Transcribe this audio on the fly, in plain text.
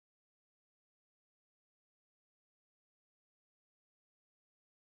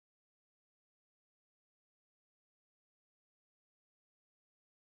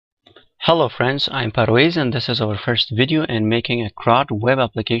Hello friends, I'm Parvez and this is our first video in making a Crud Web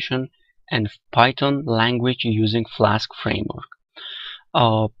Application in Python language using Flask Framework.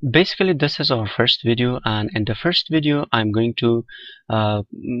 Basically this is our first video, and in the first video I'm going to have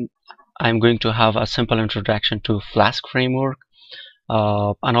a simple introduction to Flask Framework,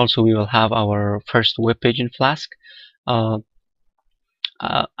 and also we will have our first web page in Flask, and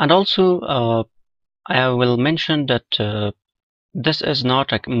also I will mention that this is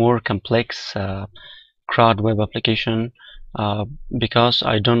not a more complex Crud web application, because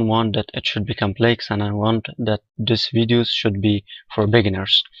I don't want that it should be complex, and I want that these videos should be for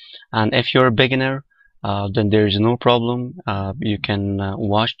beginners. And if you're a beginner, then there is no problem. You can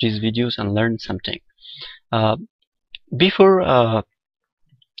watch these videos and learn something. Before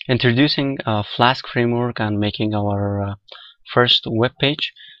introducing Flask Framework and making our first web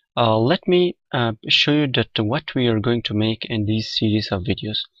page, let me show you that what we are going to make in these series of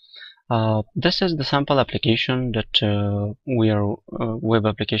videos. This is the sample application that web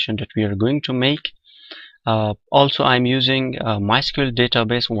application that we are going to make. Also, I'm using Mysql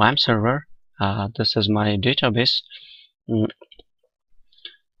database WAMP server. This is my database.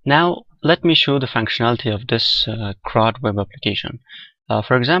 Now let me show the functionality of this Crud web application.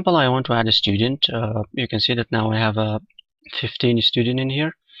 For example, I want to add a student. You can see that now I have a 15 student in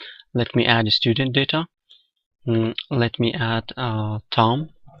here. Let me add student data. Let me add Tom.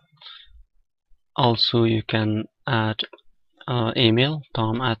 Also, you can add email,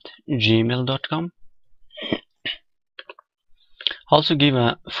 tom@gmail.com. Also give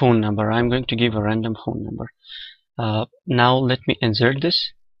a phone number. I'm going to give a random phone number. Now let me insert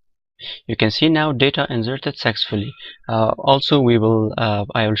this. You can see now data inserted successfully. Also,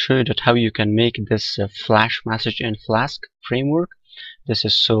 I will show you that how you can make this flash message in Flask Framework. This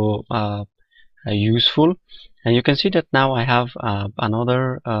is so useful, and you can see that now I have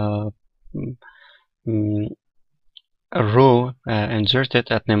another a row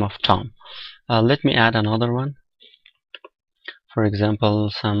inserted at name of Tom. Let me add another one, for example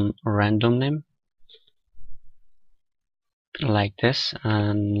some random name like this,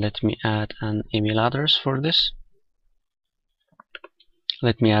 and let me add an email address for this.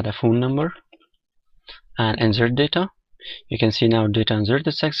 Let me add a phone number and insert data. You can see now data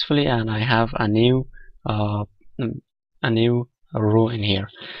inserted successfully, and I have a new row in here.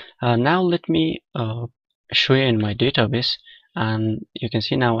 Now let me show you in my database, and you can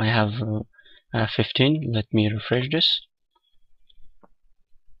see now I have 15. Let me refresh this.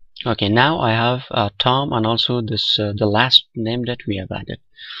 Okay, now I have Tom, and also this the last name that we have added.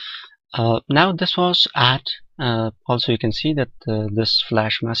 Now this was add. Also you can see that this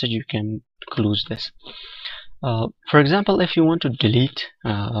flash message, you can close this. For example, if you want to delete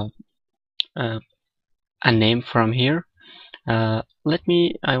a name from here, I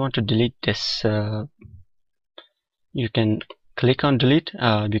want to delete this. You can click on delete.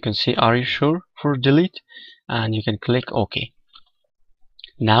 You can see are you sure for delete, and you can click OK.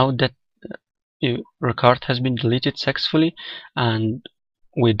 Now that your record has been deleted successfully, and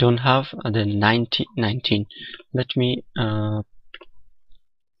we don't have the 19. Let me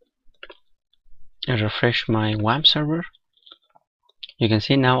refresh my WAMP server. You can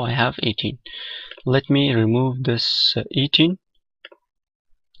see now I have 18. Let me remove this 18,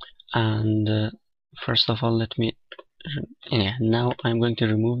 and first of all let me now I'm going to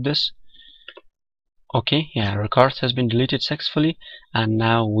remove this. Okay, yeah, record has been deleted successfully, and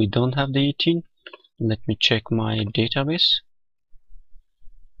now we don't have the 18. Let me check my database.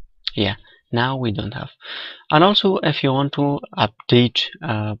 Yeah, now we don't have. And also, if you want to update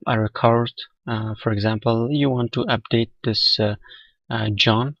a record, for example, you want to update this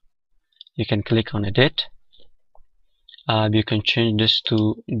John, you can click on edit. You can change this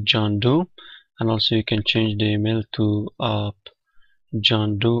to John Doe, and also you can change the email to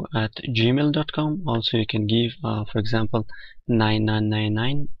johndoe@gmail.com. Also you can give for example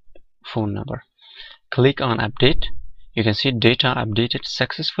 9999 phone number. Click on update. You can see data updated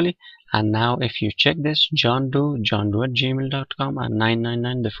successfully, and now if you check this johndoe@gmail.com and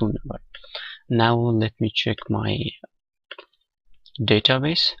 999 the phone number. Now let me check my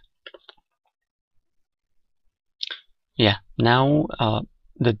database. Yeah, now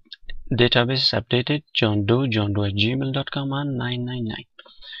the database is updated, johndoe@gmail.com and 999.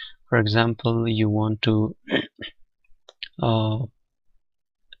 For example, you want to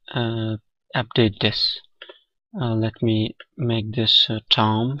update this. Let me make this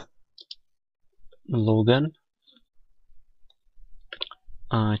Tom Logan.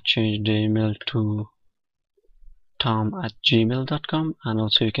 Change the email to tom@gmail.com, and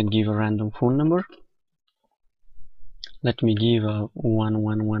also you can give a random phone number. Let me give a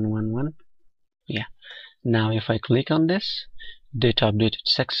 11111. Yeah. Now if I click on this, data updated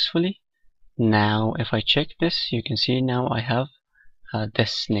successfully. Now if I check this, you can see now I have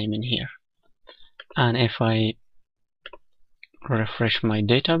this name in here. And if I refresh my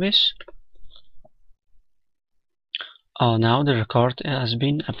database, now the record has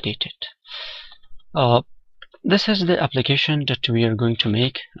been updated. This is the application that we are going to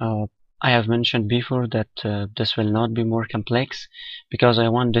make. I have mentioned before that this will not be more complex because I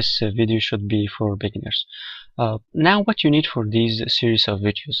want this video should be for beginners. Now what you need for these series of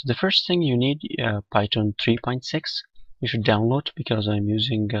videos, the first thing you need Python 3.6. You should download because I'm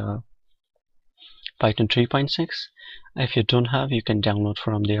using Python 3.6. If you don't have, you can download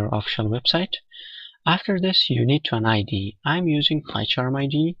from their official website. After this, you need an IDE. I'm using PyCharm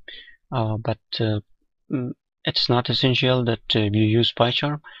IDE, but it's not essential that you use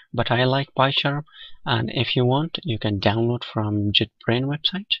PyCharm, but I like PyCharm, and if you want, you can download from JetBrains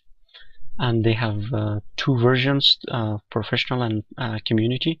website. And they have two versions, professional and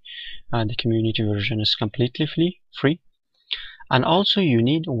community. The community version is completely free. And also you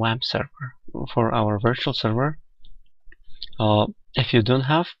need WAMP server for our virtual server. If you don't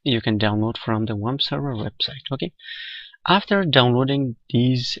have, you can download from the WAMP server website. Okay. After downloading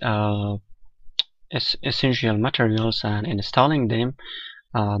these essential materials and installing them,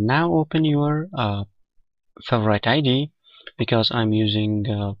 now open your favorite IDE, because I'm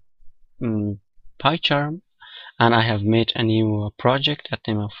using PyCharm, and I have made a new project at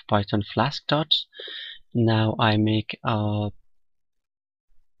the name of Python Flask dots. Now I make a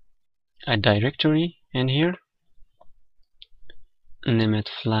directory in here, name it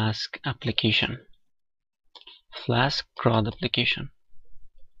Flask Application, Flask CRUD Application.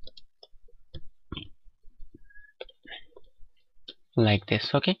 Like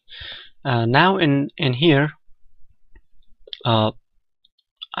this. Okay. Now in here,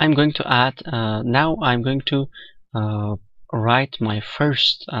 I'm going to add. Now I'm going to write my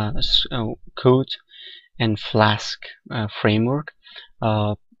first code in Flask framework.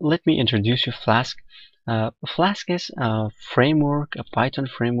 Let me introduce you Flask. Flask is a framework, a Python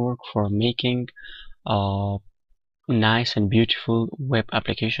framework for making nice and beautiful web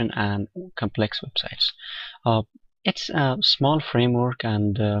application and complex websites. It's a small framework,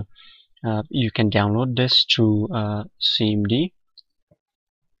 and you can download this through cmd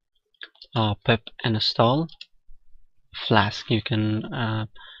pip install Flask. You can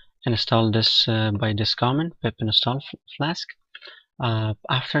install this by this command, pip install Flask.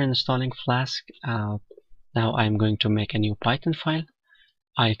 After installing Flask, now I'm going to make a new Python file.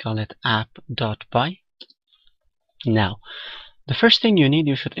 I call it app.py. Now, the first thing you need,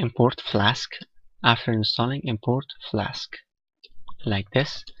 you should import Flask. After installing, import Flask like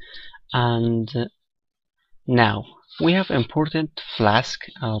this. And now we have imported Flask.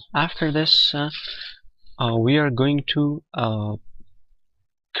 After this, we are going to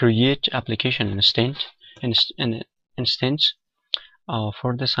create application instance.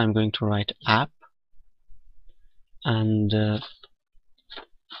 For this, I'm going to write app, and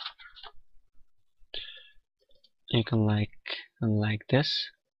you can like this.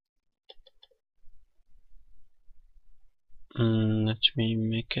 Let me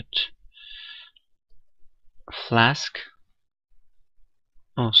make it Flask.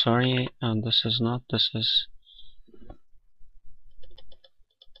 Oh, sorry, this is not. This is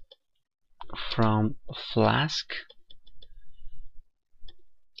from Flask.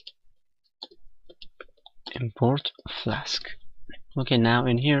 Import Flask. Okay, now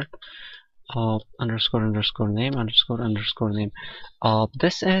in here, underscore underscore name underscore underscore name.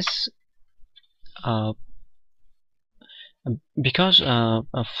 This is because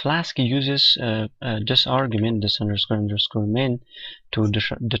Flask uses this argument, this underscore underscore main, to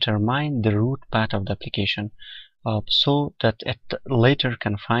determine the root path of the application, so that it later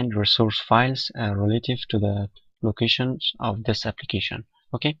can find resource files relative to the locations of this application.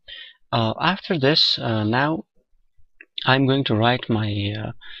 Okay. After this, now I'm going to write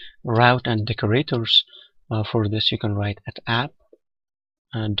my route and decorators. For this, you can write at app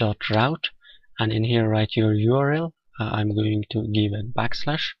dot route, and in here write your URL. I'm going to give a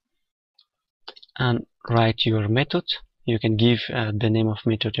backslash and write your method. You can give the name of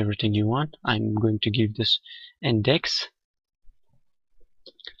method everything you want. I'm going to give this index,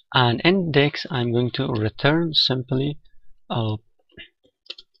 and index I'm going to return simply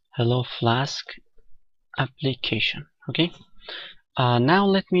hello Flask application. Okay. Now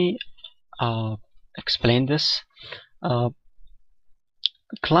let me explain this.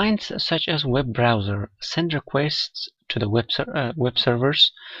 Clients such as web browser send requests to the web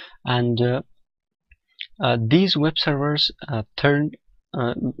servers, and These web servers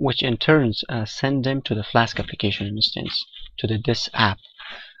which in turn send them to the Flask application instance, to this app.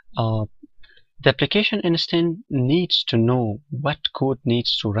 The application instance needs to know what code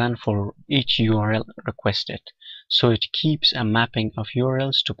needs to run for each URL requested, so it keeps a mapping of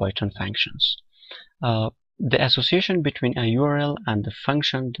URLs to Python functions. The association between a URL and the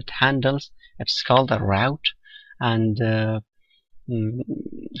function that handles it's called a route, and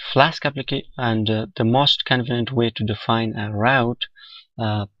Flask application, and the most convenient way to define a route,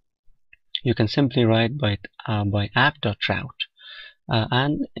 you can simply write by app.route.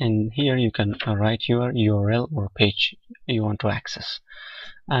 And in here you can write your URL or page you want to access.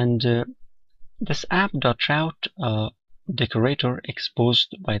 And this app.route decorator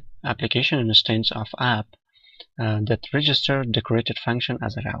exposed by application instance of app that register decorated function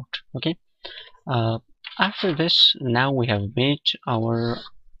as a route. Okay. After this, now we have made our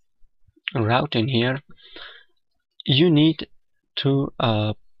route in here. You need to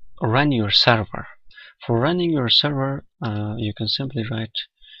run your server. For running your server, you can simply write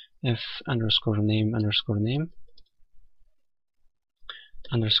if _name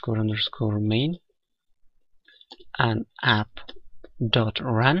 _ main and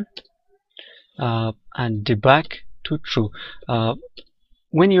app.run and debug to true.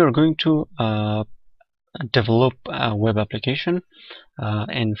 When you're going to develop a web application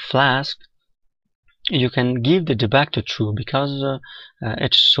in Flask, you can give the debug to true, because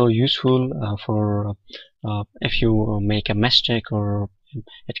it's so useful for if you make a mistake, or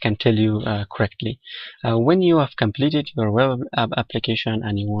it can tell you correctly. When you have completed your web application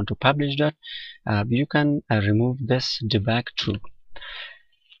and you want to publish that, you can remove this debug true.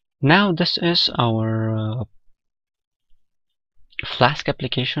 Now this is our Flask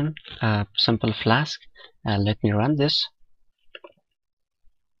application, simple Flask. Let me run this.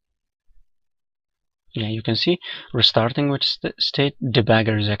 Yeah, you can see we're starting with state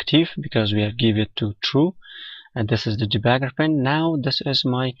debugger is active because we have given it to true, and this is the debugger pin. Now this is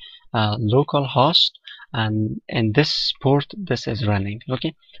my local host, and in this port this is running.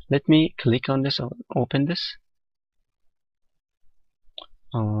 Okay, let me click on this or open this.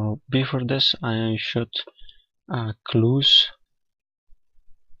 Before this, I should close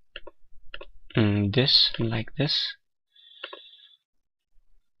this like this.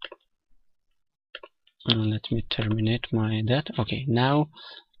 Let me terminate my that. Okay, now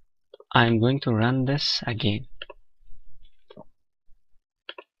I'm going to run this again.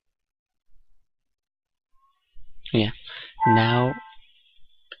 Yeah, now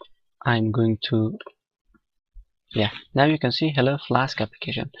I'm going to, yeah, now you can see hello Flask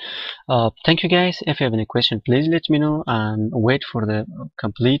application. Thank you guys. If you have any question, please let me know, and wait for the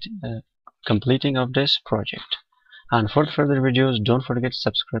completing of this project. And for further videos, don't forget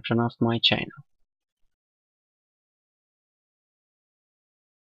subscription of my channel.